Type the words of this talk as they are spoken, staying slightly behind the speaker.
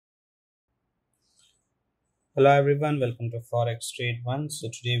Hello everyone, welcome to Forex Trade 1. So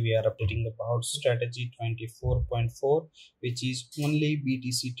today we are updating about strategy 24.4, which is only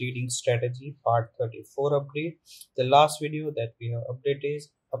BTC trading strategy part 34 update. The last video that we have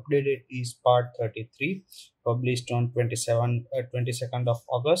updated is part 33, published on 22nd of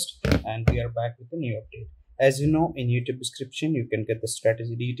August, and we are back with a new update. As you know, in YouTube description you can get the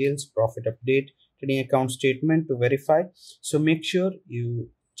strategy details, profit update, trading account statement to verify. So make sure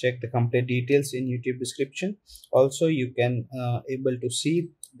you check the complete details in YouTube description. Also you can able to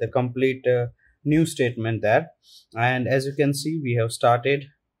see the complete new statement there. And as you can see, we have started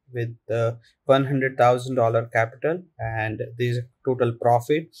with $100,000 capital, and this total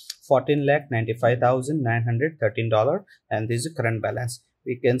profit $14,95,913, and this is current balance.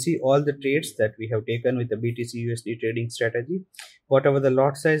 We can see all the trades that we have taken with the BTC USD trading strategy, whatever the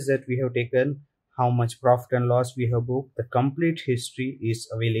lot size that we have taken, how much profit and loss we have booked. The complete history is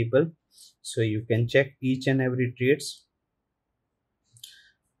available, so you can check each and every trades.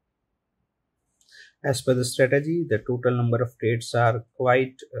 As per the strategy, the total number of trades are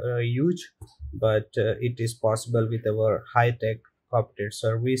quite huge, but it is possible with our high-tech corporate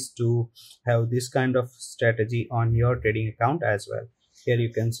service to have this kind of strategy on your trading account as well. Here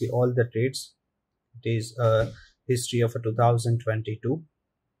you can see all the trades. It is a history of 2022,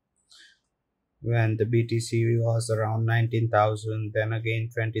 when the BTC was around 19,000, then again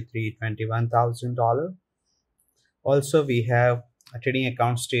 23, $21,000. Also, we have a trading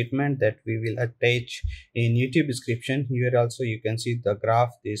account statement that we will attach in YouTube description. Here also you can see the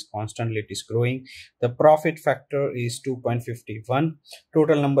graph is constantly, it is growing. The profit factor is 2.51.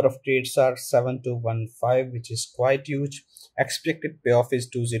 Total number of trades are 7215, which is quite huge. Expected payoff is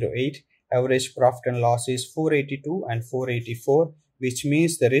 208. Average profit and loss is 482 and 484, which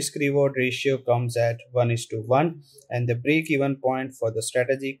means the risk reward ratio comes at 1:1, and the break even point for the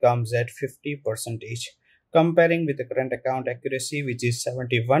strategy comes at 50%. Comparing with the current account accuracy, which is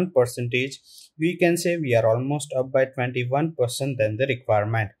 71%, we can say we are almost up by 21% than the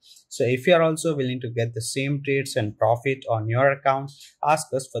requirement. So if you are also willing to get the same trades and profit on your account,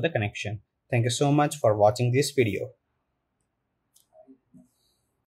 ask us for the connection. Thank you so much for watching this video.